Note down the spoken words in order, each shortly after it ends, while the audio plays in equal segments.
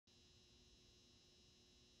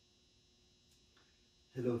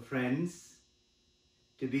Hello friends,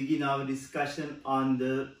 to begin our discussion on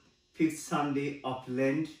the fifth Sunday of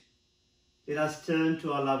Lent, let us turn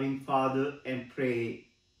to our loving Father and pray.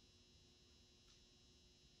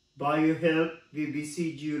 By your help we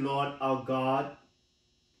beseech you, Lord our God,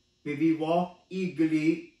 may we walk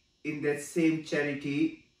eagerly in that same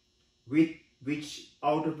charity with which,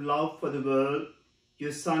 out of love for the world,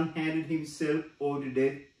 your Son handed himself over to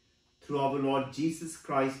death through our Lord Jesus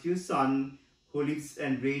Christ, your Son, who lives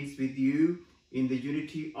and reigns with you in the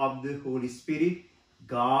unity of the Holy Spirit,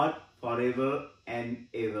 God, forever and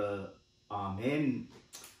ever. Amen.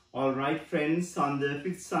 All right, friends, on the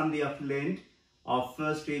fifth Sunday of Lent, our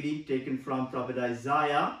first reading taken from Prophet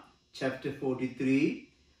Isaiah, chapter 43,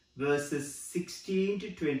 verses 16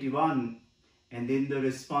 to 21, and then the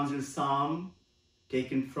responsive psalm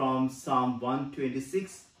taken from Psalm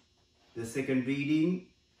 126. The second reading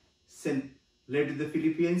led to the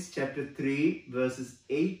Philippians chapter 3 verses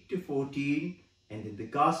 8 to 14, and in the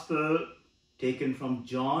Gospel taken from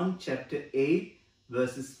John chapter 8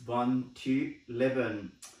 verses 1 to 11.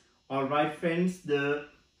 All right, friends, the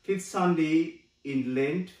fifth Sunday in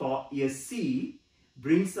Lent for year C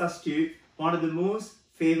brings us to one of the most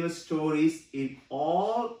famous stories in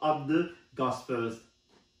all of the Gospels.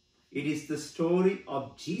 It is the story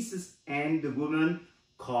of Jesus and the woman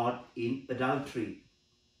caught in adultery.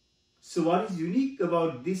 So what is unique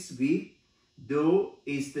about this week, though,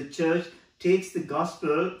 is the church takes the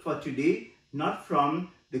gospel for today not from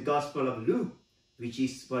the Gospel of Luke, which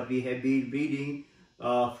is what we have been reading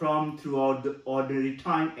from throughout the ordinary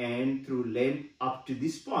time and through Lent up to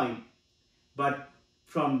this point, but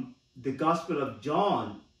from the Gospel of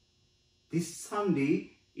John. This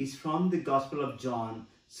Sunday is from the Gospel of John.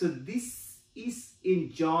 So this is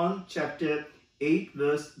in John chapter 8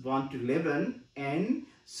 verse 1 to 11, and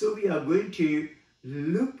so we are going to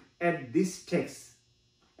look at this text,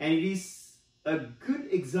 and it is a good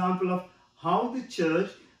example of how the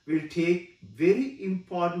church will take very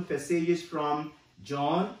important passages from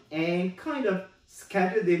John and kind of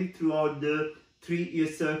scatter them throughout the 3-year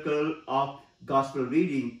circle of gospel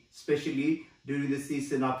reading, especially during the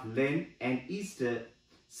season of Lent and Easter.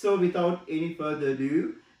 So without any further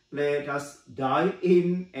ado, let us dive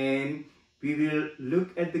in and we will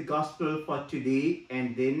look at the gospel for today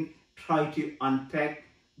and then try to unpack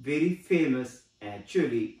very famous,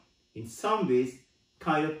 actually in some ways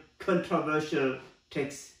kind of controversial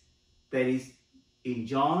text, that is in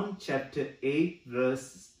John chapter 8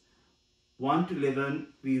 verse 1 to 11.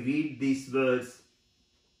 We read these words.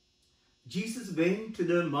 Jesus went to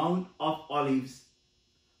the Mount of Olives.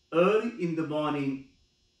 Early in the morning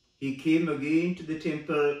he came again to the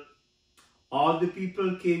temple. All the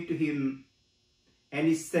people came to him, and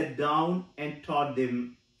he sat down and taught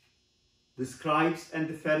them. The scribes and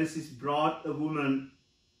the Pharisees brought a woman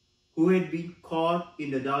who had been caught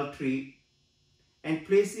in adultery, and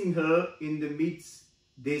placing her in the midst,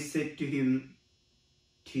 they said to him,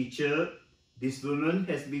 "Teacher, this woman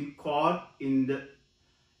has been caught in the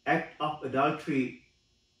act of adultery.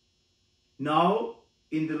 Now,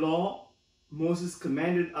 in the law, Moses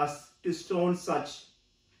commanded us to stone such.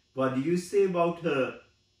 What do you say about her?"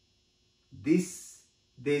 This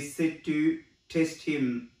they said to test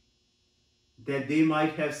him, that they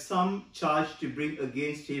might have some charge to bring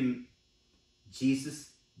against him.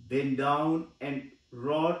 Jesus bent down and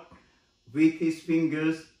wrote with his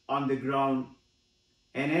fingers on the ground.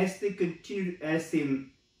 And as they continued to ask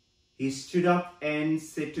him, he stood up and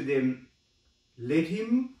said to them, "Let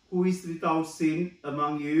him who is without sin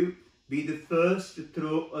among you be the first to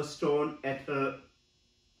throw a stone at her."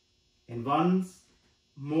 And once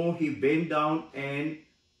more he bent down and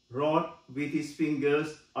wrote with his fingers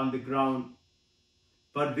on the ground.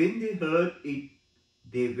 But when they heard it,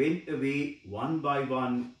 they went away one by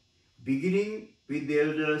one, beginning with the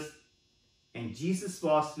elders. And Jesus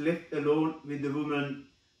was left alone with the woman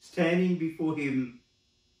standing before him.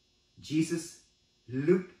 Jesus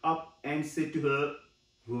looked up and said to her,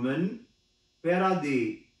 "Woman, where are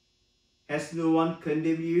they? Has no one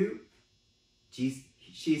condemned you?"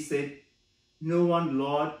 She said, "No one,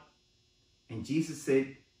 Lord." And Jesus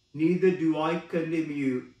said, "Neither do I condemn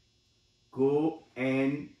you. Go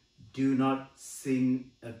and do not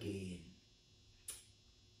sin again."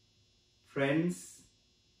 Friends,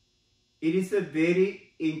 it is a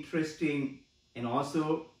very interesting and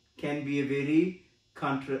also can be a very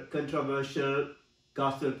controversial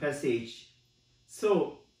gospel passage.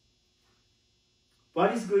 So,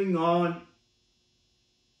 what is going on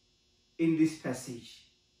in this passage?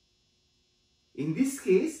 In this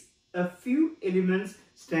case, a few elements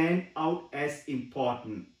stand out as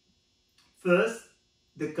important. First,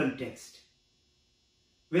 the context.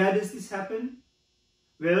 Where does this happen?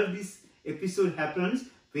 Well, this episode happens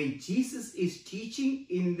when Jesus is teaching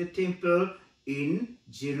in the temple in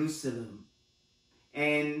Jerusalem.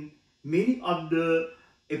 And many of the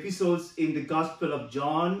episodes in the Gospel of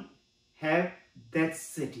John have that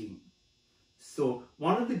setting. So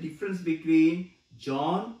one of the difference between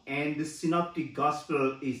John and the Synoptic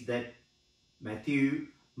Gospel is that Matthew,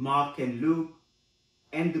 Mark and Luke,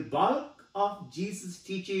 and the bulk of Jesus'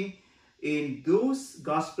 teaching in those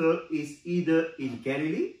Gospels is either in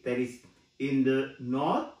Galilee, that is in the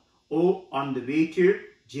north, or on the way to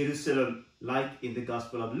Jerusalem, like in the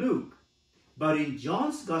Gospel of Luke. But in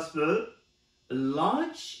John's Gospel, a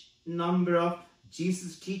large number of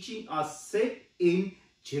Jesus' teaching are set in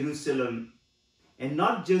Jerusalem. And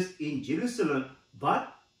not just in Jerusalem,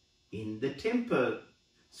 but in the temple.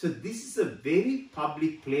 So this is a very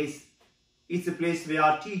public place. It's a place where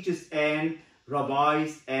our teachers and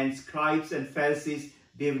rabbis and scribes and Pharisees,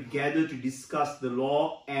 they would gather to discuss the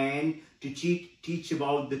law and to teach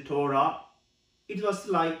about the Torah. It was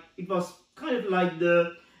kind of like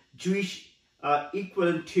the Jewish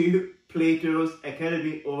equivalent to Plato's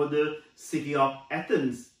Academy or the city of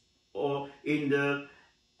Athens, or in the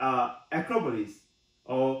Acropolis,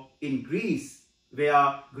 or in Greece,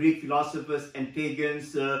 where Greek philosophers and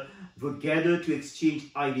pagans would gather to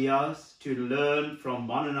exchange ideas, to learn from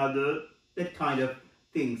one another, that kind of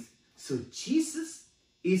things. So Jesus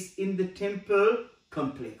is in the temple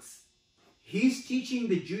complex. He's teaching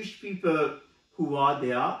the Jewish people who are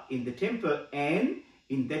there in the temple, and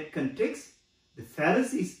in that context, the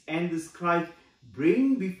Pharisees and the scribes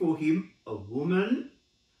bring before him a woman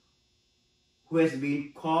who has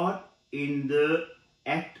been caught in the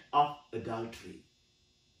act of adultery.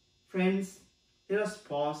 Friends, let us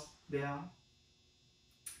pause there.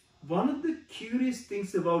 One of the curious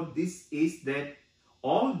things about this is that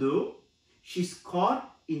although she's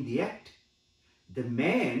caught in the act, the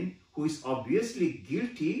man who is obviously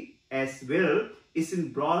guilty as well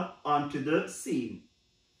isn't brought onto the scene.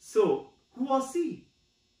 So, who was he?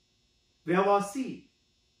 Where was he?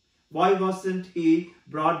 Why wasn't he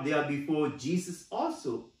brought there before Jesus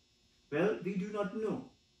also? Well, we do not know.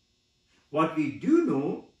 What we do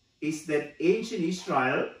know is that ancient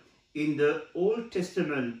Israel in the Old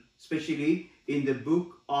Testament, especially in the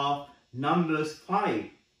book of Numbers 5,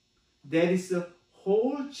 there is a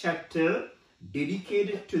whole chapter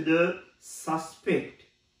dedicated to the suspect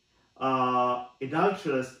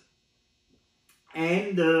adulterers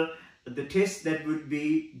and the test that would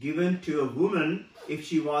be given to a woman if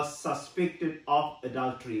she was suspected of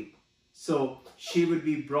adultery. So she would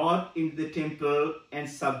be brought into the temple and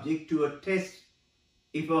subject to a test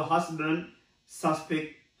if her husband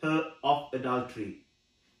suspect her of adultery.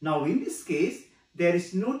 Now in this case, there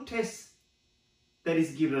is no test that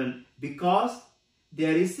is given because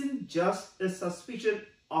there isn't just a suspicion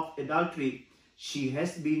of adultery. She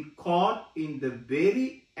has been caught in the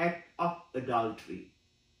very act of adultery.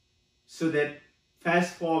 So that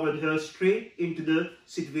fast forward her straight into the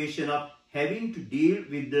situation of having to deal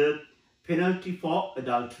with the penalty for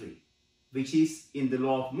adultery, which is in the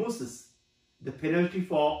law of Moses. The penalty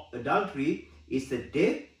for adultery is the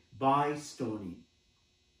death by stoning.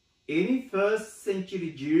 Any first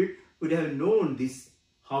century Jew would have known this.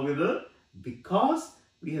 However, because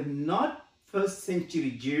we have not first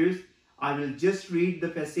century Jews, I will just read the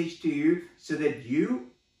passage to you so that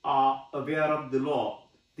you are aware of the law.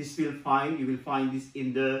 You will find this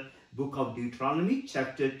in the book of Deuteronomy,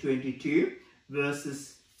 chapter 22,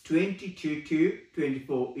 verses 22 to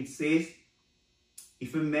 24. It says,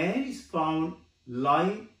 if a man is found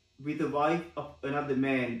lying with the wife of another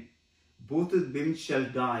man, both of them shall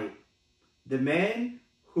die. The man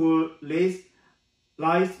who lies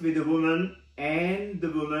with the woman, and the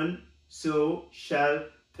woman so shall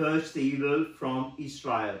purge the evil from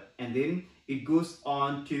Israel. And then it goes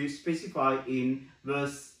on to specify in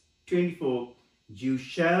verse 24, you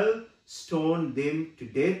shall stone them to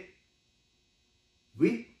death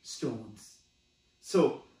with stones.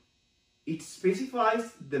 So it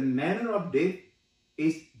specifies the manner of death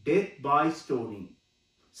is death by stoning.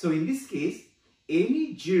 So in this case,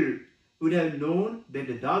 any Jew would have known that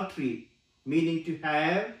adultery, meaning to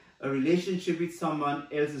have a relationship with someone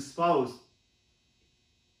else's spouse,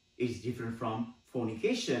 is different from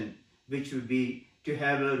fornication, which would be to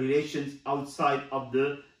have a relations outside of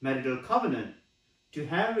the marital covenant. To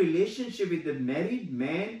have a relationship with the married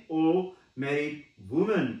man or married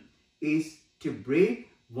woman is to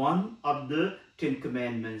break one of the 10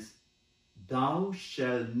 commandments. Thou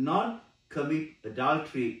shalt not commit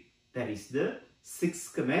adultery. That is the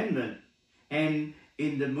 6th commandment. And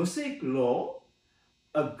in the Mosaic law,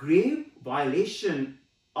 a grave violation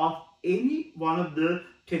of any one of the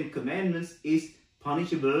 10 commandments is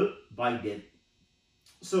punishable by death.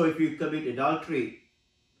 So if you commit adultery,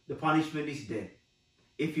 the punishment is death.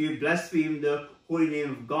 If you blaspheme the holy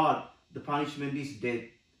name of God, the punishment is death.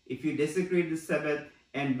 If you desecrate the Sabbath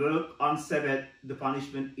and work on Sabbath, the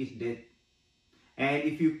punishment is death. And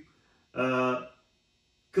if you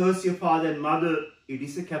curse your father and mother, it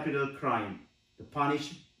is a capital crime, the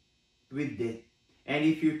punished with death. And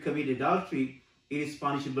if you commit adultery, it is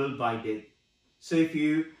punishable by death. So if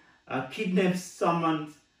you kidnap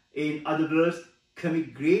someone, in other words,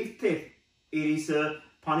 commit grave theft, it is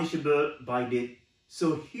punishable by death.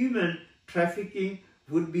 So human trafficking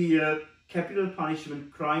would be a capital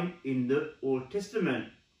punishment crime in the Old Testament.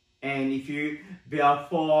 And if you bear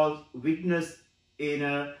false witness in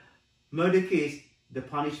a murder case, the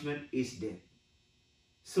punishment is death.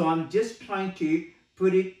 So I'm just trying to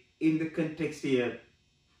put it in the context here.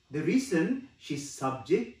 The reason she's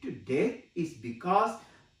subject to death is because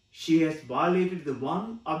she has violated the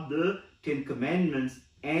one of the 10 commandments,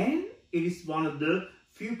 and it is one of the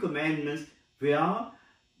few commandments where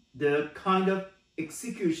the kind of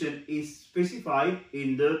execution is specified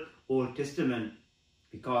in the Old Testament.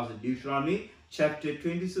 Because Deuteronomy chapter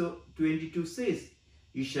 22 says,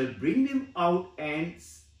 "You shall bring them out and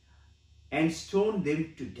stone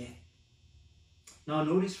them to death." Now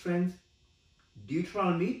notice, friends,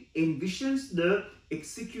 Deuteronomy envisions the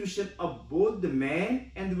execution of both the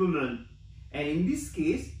man and the woman. And in this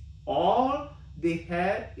case, all they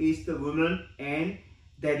have is the woman, and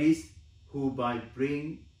that is who by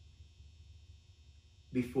bring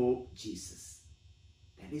before Jesus.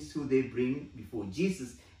 That is who they bring before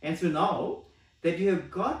Jesus. And so now that you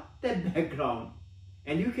have got that background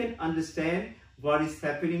and you can understand what is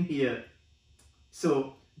happening here.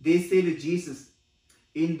 So they say to Jesus,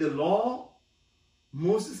 "In the law,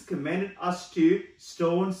 Moses commanded us to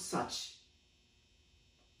stone such.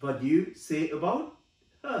 What do you say about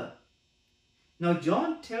her?" Now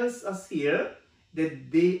John tells us here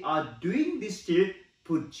that they are doing this to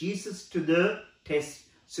put Jesus to the test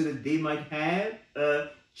so that they might have a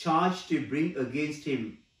charge to bring against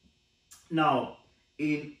him. Now,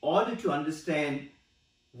 in order to understand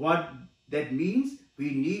what that means,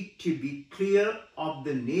 we need to be clear of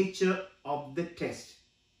the nature of the test.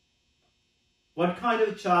 What kind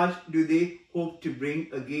of charge do they hope to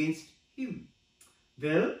bring against him?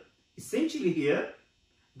 Well, essentially here,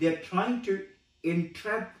 they are trying to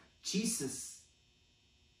entrap Jesus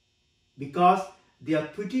because they are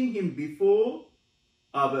putting him before,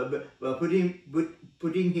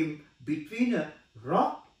 putting him between a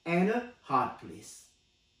rock and a hard place.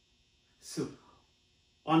 So,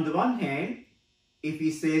 on the one hand, if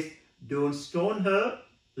he says, "Don't stone her,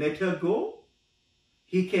 let her go,"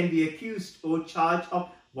 he can be accused or charged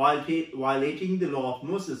of violating the law of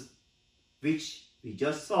Moses, which we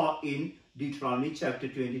just saw in Deuteronomy chapter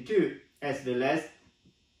 22, as well as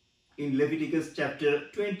in Leviticus chapter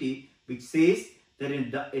 20, which says that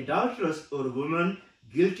an adulteress or a woman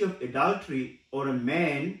guilty of adultery or a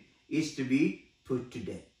man is to be put to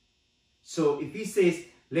death. So if he says,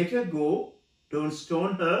 "Let her go, don't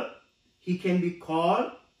stone her," he can be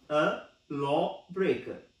called a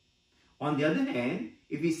lawbreaker. On the other hand,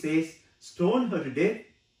 if he says, "Stone her to death,"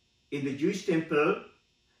 in the Jewish temple,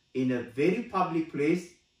 in a very public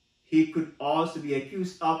place, he could also be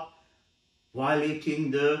accused of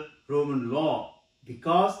violating the Roman law.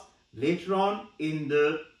 Because later on in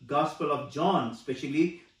the Gospel of John,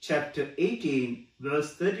 especially chapter 18,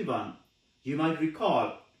 verse 31, you might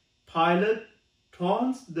recall, Pilate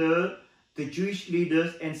taunts the Jewish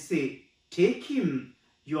leaders and say, "Take him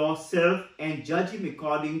yourself and judge him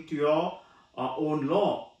according to your own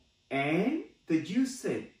law." And the Jews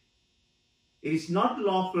said, "It is not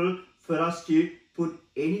lawful for us to put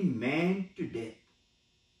any man to death."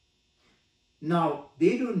 Now,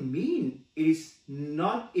 they don't mean it is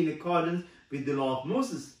not in accordance with the law of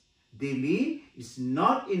Moses. They mean it's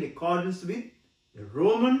not in accordance with the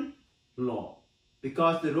Roman law.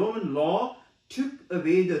 Because the Roman law took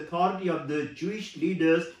away the authority of the Jewish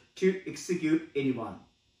leaders to execute anyone.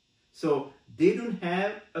 So, they don't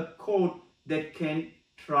have a court that can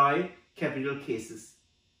try capital cases.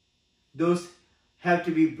 Those have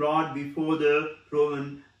to be brought before the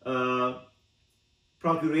Roman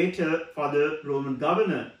procurator for the Roman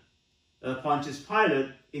governor, Pontius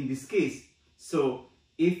Pilate in this case. So,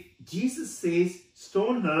 if Jesus says,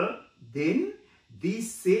 "Stone her," then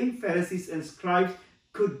these same Pharisees and scribes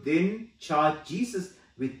could then charge Jesus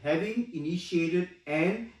with having initiated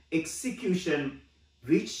an execution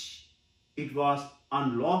which it was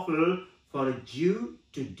unlawful for a Jew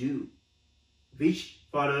to do, which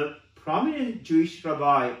for a prominent Jewish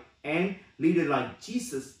rabbi and leader like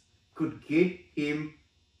Jesus could get him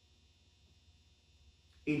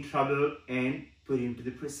in trouble and put him to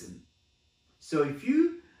the prison. So if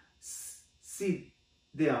you see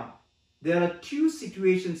there are two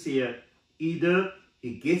situations here. Either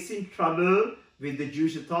he gets in trouble with the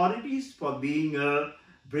Jewish authorities for being a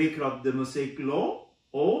breaker of the Mosaic law,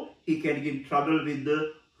 or he can get in trouble with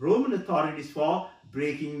the Roman authorities for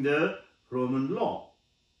breaking the Roman law.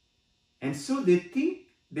 And so they think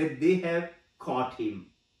that they have caught him,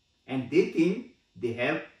 and they think they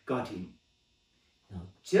have got him. Now,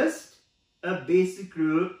 just a basic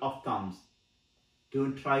rule of thumbs: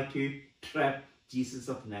 don't try to trap Jesus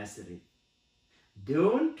of Nazareth.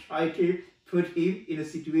 Don't try to put him in a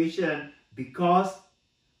situation, because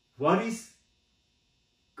what is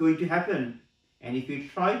going to happen, and if you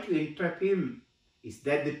try to entrap him, is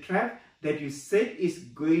that the trap that you set is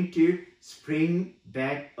going to spring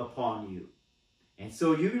back upon you. And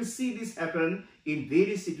so you will see this happen in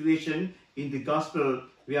various situations in the gospel,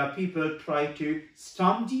 where people try to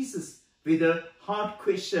stump Jesus with a hard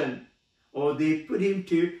question, or they put him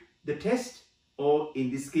to the test, or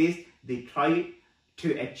in this case they try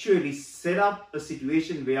to actually set up a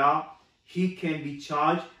situation where he can be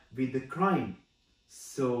charged with the crime.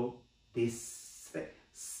 So they set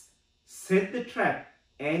the trap,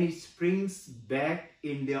 and it springs back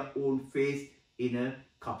in their own face in a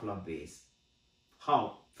couple of ways.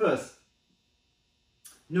 How? First,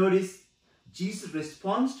 notice Jesus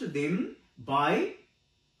responds to them by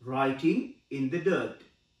writing in the dirt.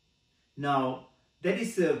 Now, that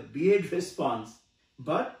is a weird response,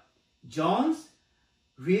 but John's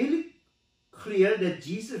really clear that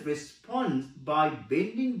Jesus responds by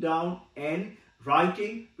bending down and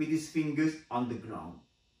writing with his fingers on the ground.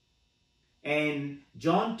 And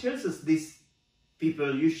John tells us this.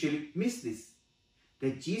 People usually miss this,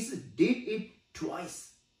 that Jesus did it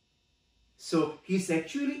twice. So he's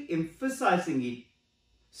actually emphasizing it.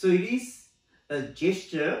 So it is a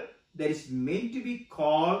gesture that is meant to be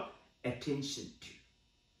called attention to.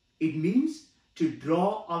 It means to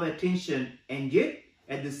draw our attention, and yet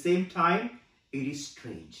at the same time it is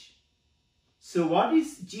strange. So what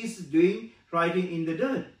is Jesus doing writing in the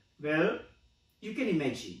dirt? Well, you can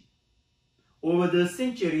imagine. Over the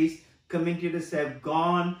centuries, commentators have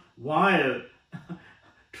gone wild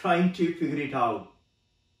trying to figure it out.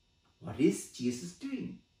 What is Jesus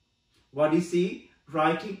doing? What is he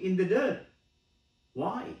writing in the dirt?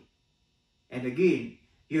 Why? And again,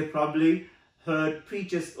 you have probably heard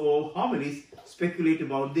preachers or homilies speculate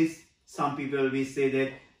about this. Some people will say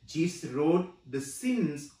that Jesus wrote the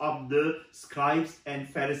sins of the scribes and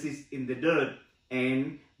Pharisees in the dirt,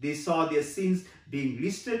 and they saw their sins being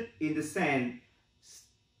listed in the sand.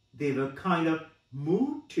 They were kind of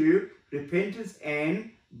moved to repentance,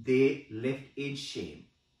 and they left in shame.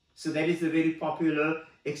 So that is a very popular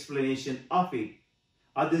explanation of it.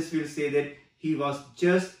 Others will say that he was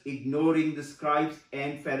just ignoring the scribes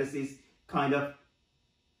and Pharisees, kind of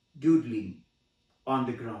doodling on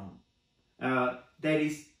the ground. There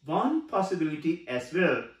is one possibility as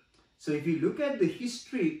well. So if you look at the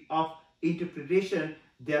history of interpretation,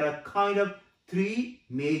 there are kind of three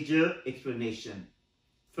major explanations.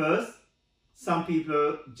 First, some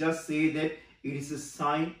people just say that it is a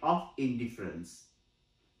sign of indifference.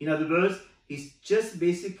 In other words, he's just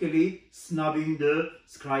basically snubbing the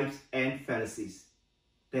scribes and Pharisees.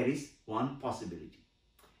 That is one possibility.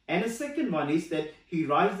 And the second one is that he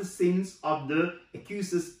writes the sins of the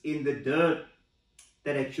accusers in the dirt.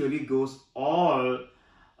 That actually goes all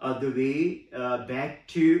the way back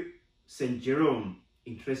to St. Jerome.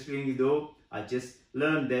 Interestingly though, I just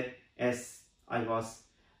learned that as I was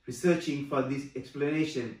researching for this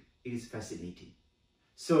explanation. It is fascinating.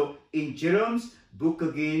 So in Jerome's book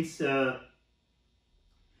against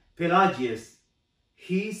Pelagius,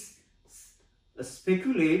 he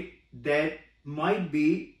speculates that might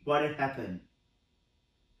be what had happened.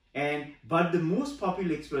 But the most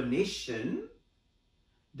popular explanation,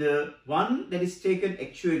 the one that is taken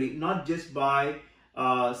actually not just by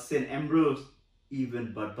St. Ambrose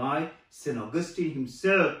even, but by St. Augustine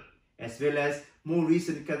himself, as well as more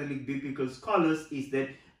recent Catholic biblical scholars, is that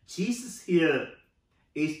Jesus here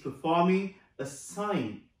is performing a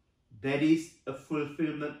sign that is a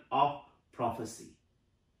fulfillment of prophecy.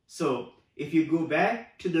 So if you go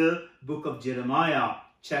back to the book of Jeremiah,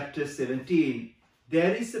 chapter 17,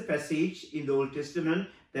 there is a passage in the Old Testament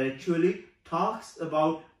that actually talks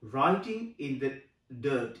about writing in the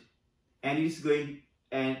dirt, and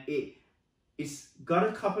it's got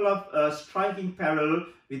a couple of striking parallel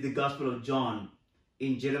with the Gospel of John.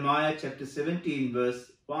 In Jeremiah chapter 17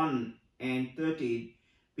 verse 1 and 13,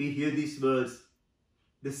 we hear these words.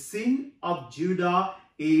 The sin of Judah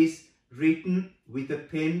is written with a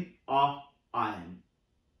pen of iron.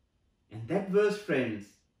 And that verse, friends,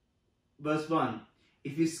 verse 1,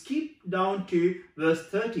 if you skip down to verse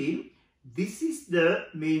 13, this is the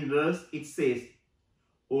main verse. It says,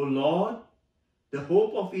 O Lord, the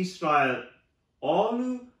hope of Israel, all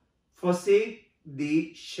who forsake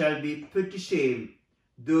thee shall be put to shame.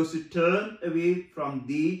 Those who turn away from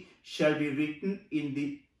thee shall be written in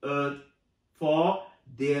the earth, for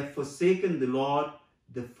they have forsaken the Lord,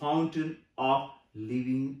 the fountain of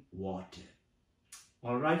living water.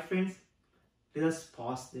 All right, friends, let us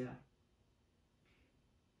pause there.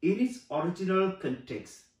 In its original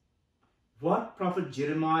context, what Prophet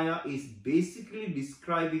Jeremiah is basically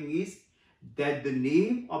describing is that the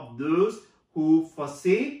name of those who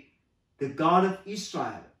forsake the God of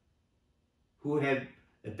Israel, who have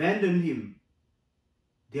abandoned him,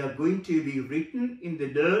 they are going to be written in the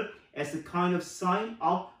dirt as a kind of sign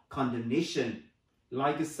of condemnation,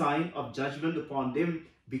 like a sign of judgment upon them,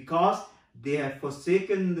 because they have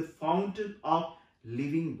forsaken the fountain of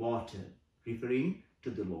living water, referring to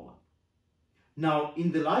the Lord. Now,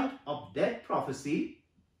 in the light of that prophecy,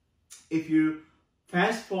 if you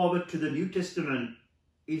fast forward to the New Testament,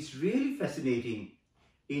 it's really fascinating.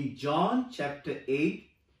 In John chapter 8,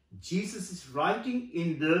 Jesus is writing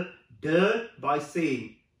in the dirt by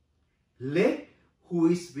saying, let who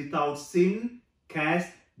is without sin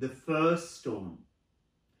cast the first stone.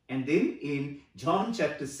 And then in John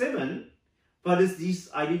chapter 7, what does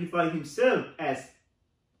Jesus identify himself as?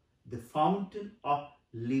 The fountain of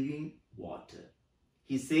living water.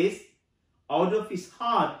 He says, out of his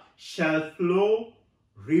heart shall flow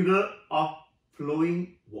river of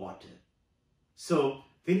flowing water. So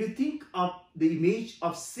when you think of the image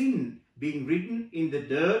of sin being written in the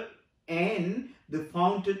dirt and the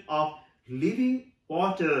fountain of living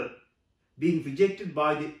water being rejected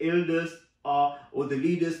by the elders or the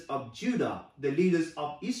leaders of Judah, the leaders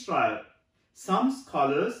of Israel, some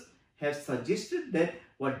scholars have suggested that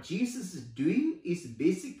what Jesus is doing is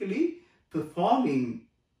basically performing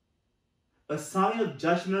a sign of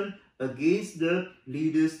judgment against the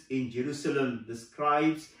leaders in Jerusalem, the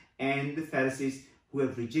scribes and the Pharisees who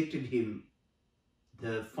have rejected him,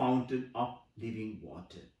 the fountain of living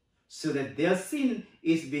water, so that their sin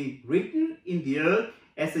is being written in the earth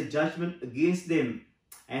as a judgment against them,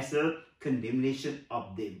 as a condemnation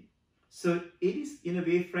of them. So it is, in a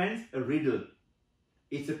way, friends, a riddle.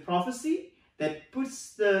 It's a prophecy that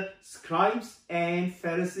puts the scribes and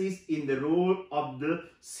Pharisees in the role of the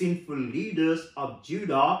sinful leaders of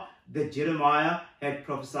Judah that Jeremiah had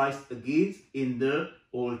prophesied against in the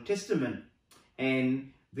Old Testament.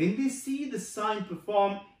 And when they see the sign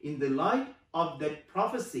performed in the light of that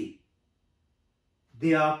prophecy,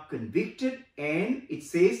 they are convicted, and it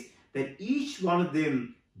says that each one of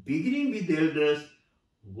them, beginning with the elders,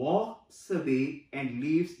 walks away and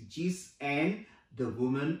leaves Jesus and the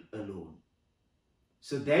woman alone.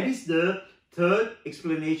 So that is the third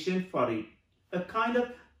explanation for it. A kind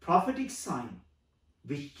of prophetic sign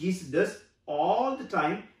which Jesus does all the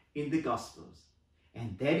time in the Gospels.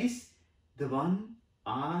 And that is the one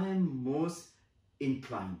I am most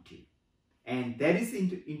inclined to. And that is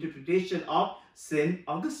the interpretation of St.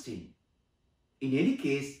 Augustine. In any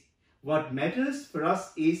case, what matters for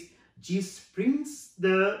us is Jesus springs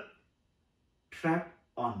the trap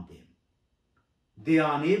on them. They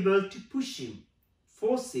are unable to push him,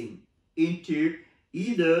 force him into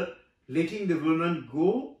either letting the woman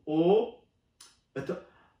go or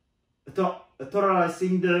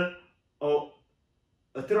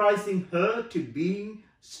authorizing her to being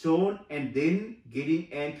stoned and then getting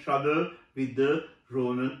in trouble with the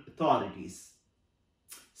Roman authorities.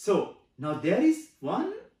 So now there is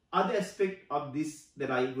one other aspect of this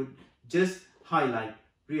that I would just highlight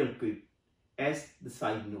real quick as the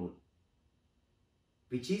side note,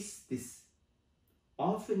 which is this.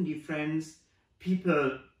 Often, dear friends,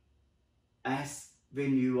 people ask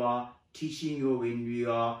when you are teaching or when we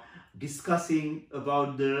are discussing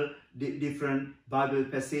about the different Bible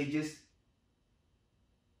passages,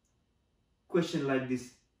 question like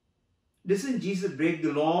this: doesn't Jesus break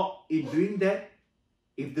the law in doing that?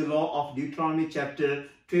 If the law of Deuteronomy chapter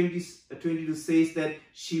 22 says that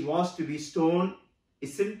she was to be stoned,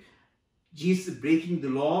 isn't Jesus breaking the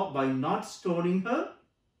law by not stoning her?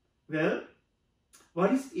 Well,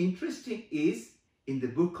 what is interesting is in the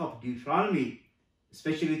book of Deuteronomy,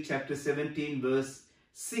 especially chapter 17 verse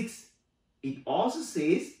 6, it also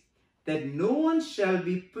says that no one shall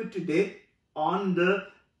be put to death on the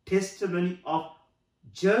testimony of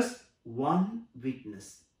just one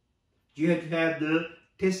witness. You have to have the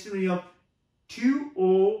testimony of 2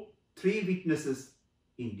 or 3 witnesses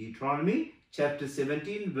in Deuteronomy chapter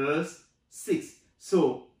 17 verse 6.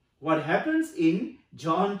 So what happens in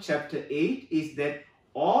John chapter 8 is that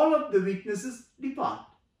all of the witnesses depart.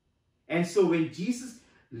 And so when Jesus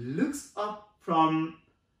looks up from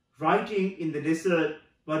writing in the desert,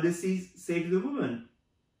 what does he say to the woman?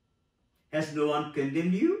 Has no one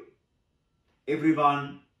condemned you?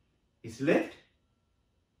 Everyone is left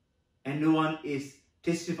and no one is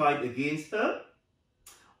testified against her.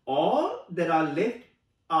 All that are left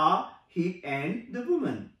are he and the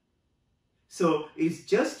woman. So it's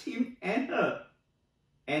just him and her.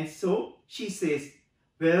 And so she says,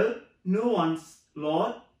 well, no one's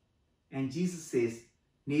Lord. And Jesus says,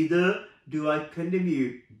 neither do I condemn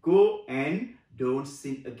you. Go and don't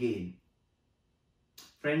sin again.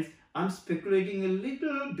 Friends, I'm speculating a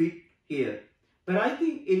little bit here. But I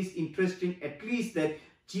think it is interesting at least that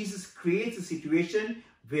Jesus creates a situation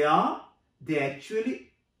where there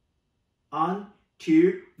actually aren't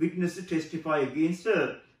 2 witnesses to testify against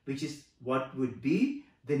her, which is what would be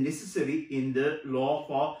the necessary in the law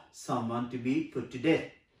for someone to be put to death.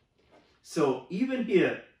 So even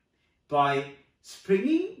here, by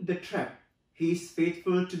springing the trap, he is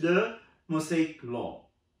faithful to the Mosaic law.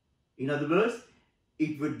 In other words,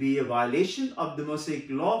 it would be a violation of the Mosaic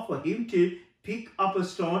law for him to pick up a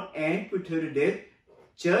stone and put her to death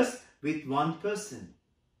just with one person.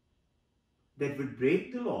 That would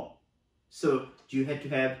break the law. So you had to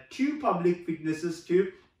have 2 public witnesses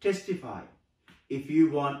to testify. If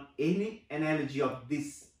you want any analogy of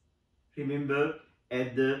this, remember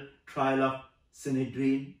at the trial of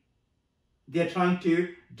Sanhedrin, they are trying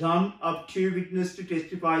to drum up 2 witnesses to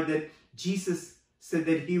testify that Jesus said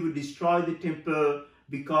that he would destroy the temple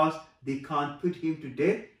because they can't put him to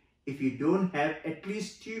death if you don't have at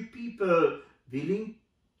least 2 people willingly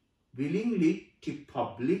to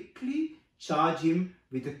publicly charge him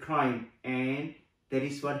with a crime. And that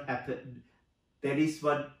is what happened. That is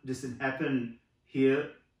what doesn't happen here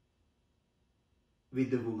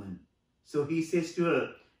with the woman. So he says to her,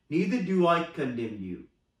 neither do I condemn you.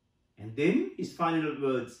 And then his final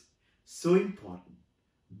words, so important,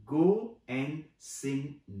 go and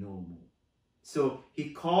sin no more. So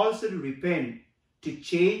he calls her to repent, to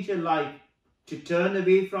change her life, to turn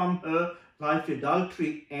away from her life to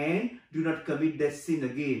adultery and do not commit that sin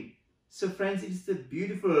again. So friends, it is a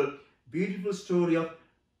beautiful, beautiful story of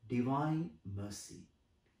divine mercy.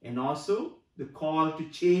 And also the call to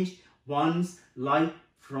change one's life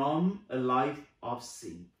from a life of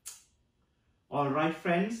sin. All right,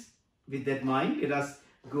 friends, with that mind, let us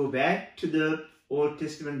go back to the Old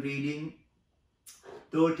Testament reading.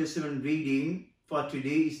 The Old Testament reading for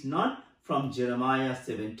today is not from Jeremiah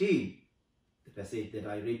 17, the passage that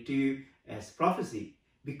I read to you as prophecy,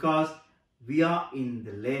 because we are in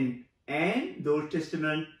the Lent and the Old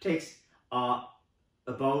Testament texts are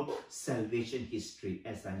about salvation history,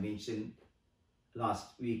 as I mentioned last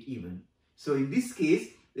week even. So in this case,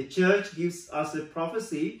 the church gives us a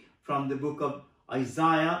prophecy from the book of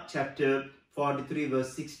Isaiah chapter 43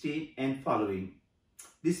 verse 16 and following.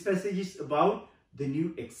 This passage is about the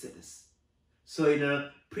new Exodus. So in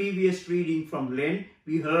a previous reading from Lent,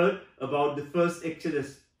 we heard about the first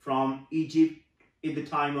Exodus from Egypt in the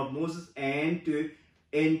time of Moses and to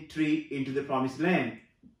entry into the promised land.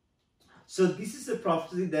 So this is a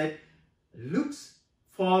prophecy that looks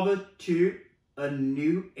forward to a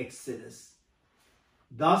new Exodus.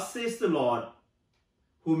 Thus says the Lord,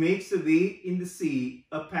 who makes a way in the sea,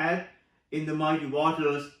 a path in the mighty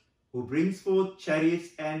waters, who brings forth chariots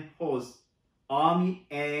and hosts, army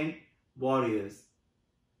and warriors.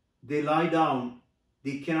 They lie down,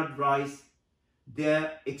 they cannot rise, they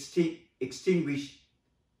are extinguished,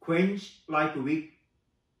 quenched like a wick.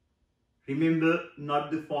 Remember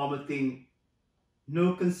not the former thing,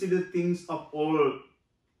 nor consider things of old.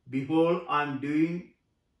 Behold, I am doing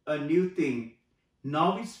a new thing.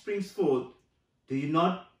 Now it springs forth. Do you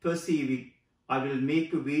not perceive it? I will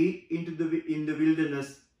make a way in the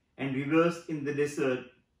wilderness and rivers in the desert.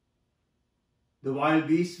 The wild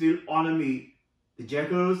beasts will honor me, the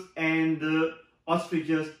jackals and the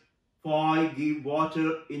ostriches, for I give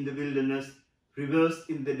water in the wilderness, rivers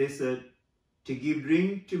in the desert, to give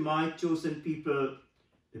drink to my chosen people,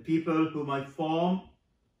 the people whom I form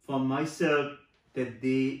for myself, that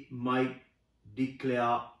they might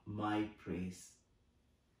declare my praise.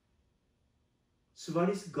 So what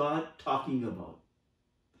is God talking about?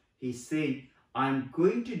 He's saying, I'm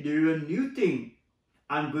going to do a new thing.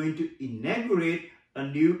 I'm going to inaugurate a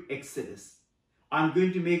new Exodus. I'm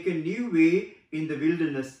going to make a new way in the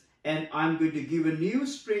wilderness, and I'm going to give a new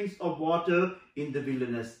springs of water in the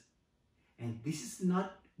wilderness. And this is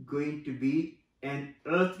not going to be an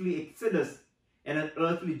earthly exodus and an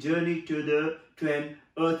earthly journey to an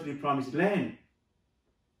earthly promised land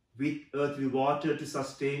with earthly water to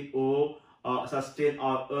sustain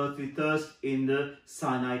our earthly thirst in the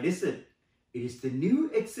Sinai desert. It is the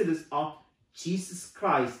new exodus of Jesus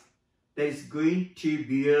Christ that is going to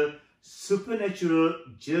be a supernatural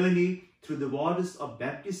journey through the waters of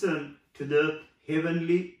baptism to the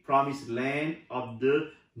heavenly promised land of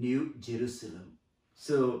the New Jerusalem.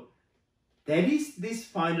 So that is this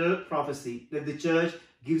final prophecy that the church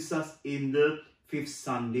gives us in the 5th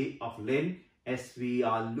Sunday of Lent, as we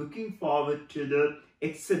are looking forward to the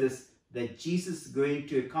exodus that Jesus is going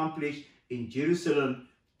to accomplish in Jerusalem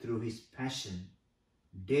through his passion,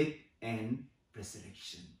 death and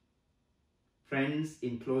resurrection. Friends,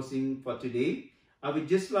 in closing for today, I would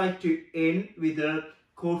just like to end with a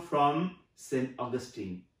quote from St.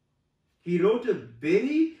 Augustine. He wrote a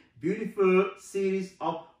very beautiful series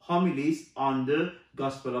of homilies on the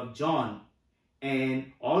Gospel of John,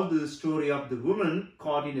 and although the story of the woman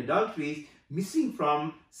caught in adultery is missing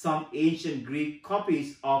from some ancient Greek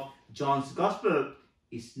copies of John's Gospel,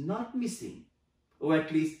 is not missing, or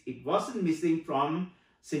at least it wasn't missing from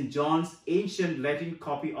St. John's ancient Latin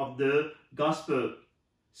copy of the Gospel.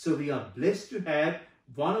 So we are blessed to have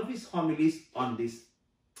one of his homilies on this.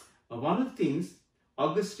 One of the things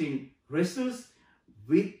Augustine wrestles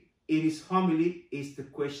with in his homily is the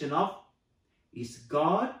question of, is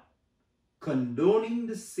God condoning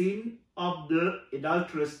the sin of the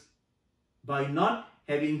adulteress by not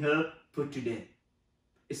having her put to death?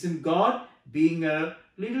 Isn't God being a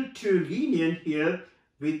little too lenient here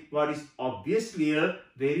with what is obviously a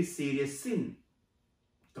very serious sin?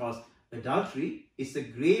 Because adultery is a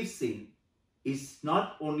grave sin. It's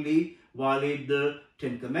not only violate the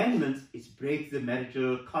 10 Commandments, it breaks the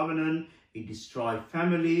marital covenant, it destroys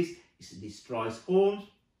families, it destroys homes.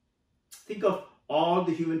 Think of all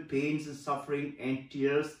the human pains and suffering and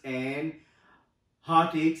tears and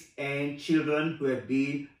heartaches and children who have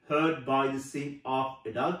been hurt by the sin of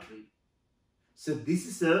adultery. So this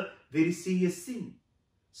is a very serious sin.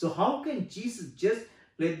 So how can Jesus just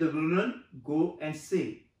let the woman go and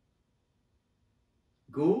say,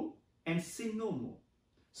 go and sin no more?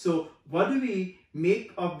 So what do we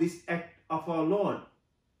make of this act of our Lord?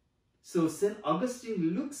 So St.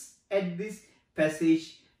 Augustine looks at this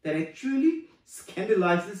passage that actually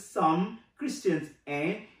scandalizes some Christians,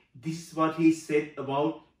 and this is what he said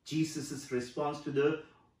about Jesus' response to the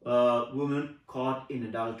woman caught in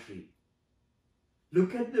adultery.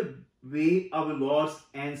 Look at the way our Lord's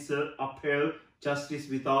answer upheld justice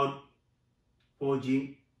without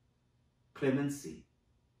forging clemency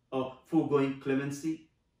or foregoing clemency.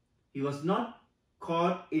 He was not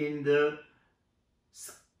caught in the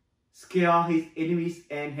scare his enemies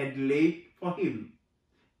and had laid for him.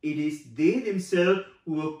 It is they themselves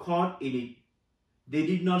who were caught in it. They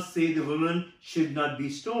did not say the woman should not be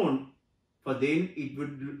stoned, for then it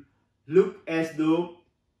would look as though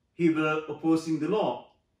he were opposing the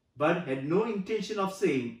law, but had no intention of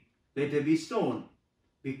saying, let her be stoned,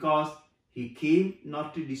 because he came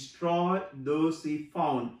not to destroy those he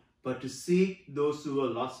found, but to seek those who were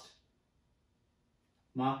lost.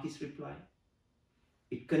 Mark his reply.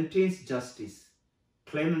 It contains justice,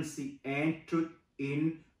 clemency, and truth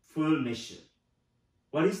in full measure.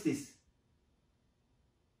 What is this?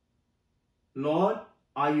 Lord,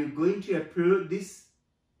 are you going to approve this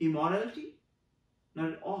immorality?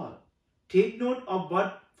 Not at all. Take note of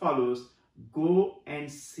what follows. Go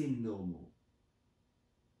and sin no more.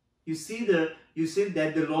 You see that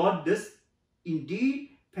the Lord does indeed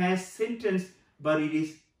pass sentence, but it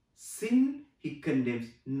is sin he condemns,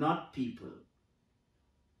 not people.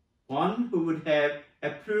 One who would have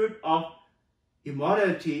approved of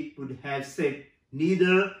immorality would have said,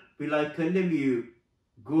 neither will I condemn you.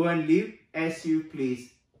 Go and live as you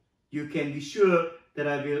please. You can be sure that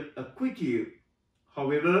I will acquit you.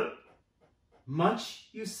 However much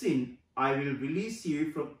you sin, I will release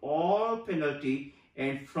you from all penalty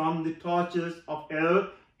and from the tortures of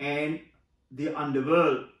hell and the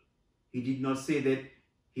underworld. He did not say that.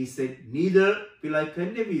 He said, neither will I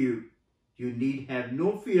condemn you. You need have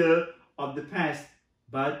no fear of the past,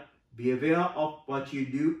 but be aware of what you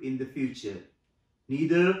do in the future.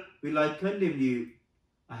 Neither will I condemn you.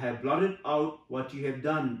 I have blotted out what you have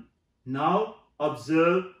done. Now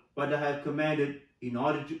observe what I have commanded in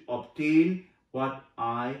order to obtain what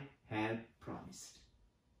I have promised.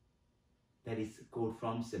 That is a quote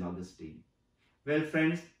from St. Augustine. Well,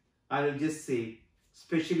 friends, I will just say,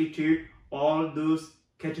 especially to all those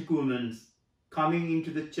catechumens coming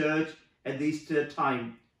into the church at the Easter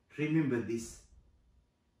time, remember this.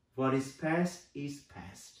 What is past is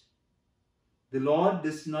past. The Lord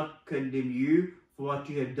does not condemn you for what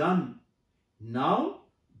you have done. Now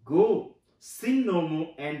go, sin no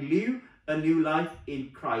more, and live a new life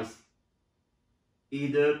in Christ,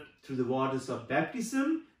 either through the waters of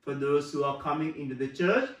baptism for those who are coming into the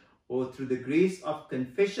church, or through the grace of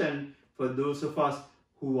confession for those of us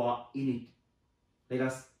who are in it. Let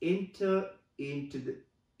us enter into the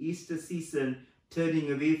Easter season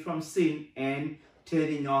turning away from sin and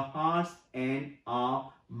turning our hearts and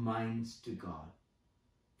our minds to God.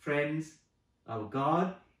 Friends, our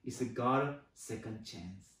God is a God of second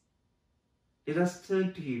chance. Let us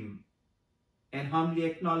turn to Him and humbly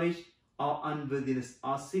acknowledge our unworthiness,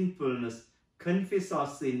 our sinfulness, confess our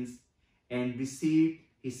sins, and receive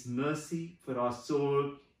His mercy for our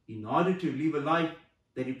soul in order to live a life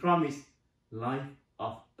that He promised, life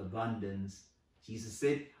of abundance. Jesus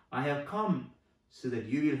said, I have come so that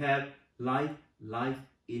you will have life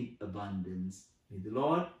in abundance. May the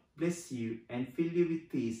Lord bless you and fill you with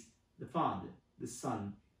peace, the Father, the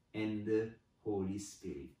Son, and the Holy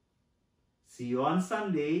Spirit. See you on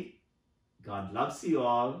Sunday. God loves you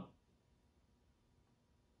all.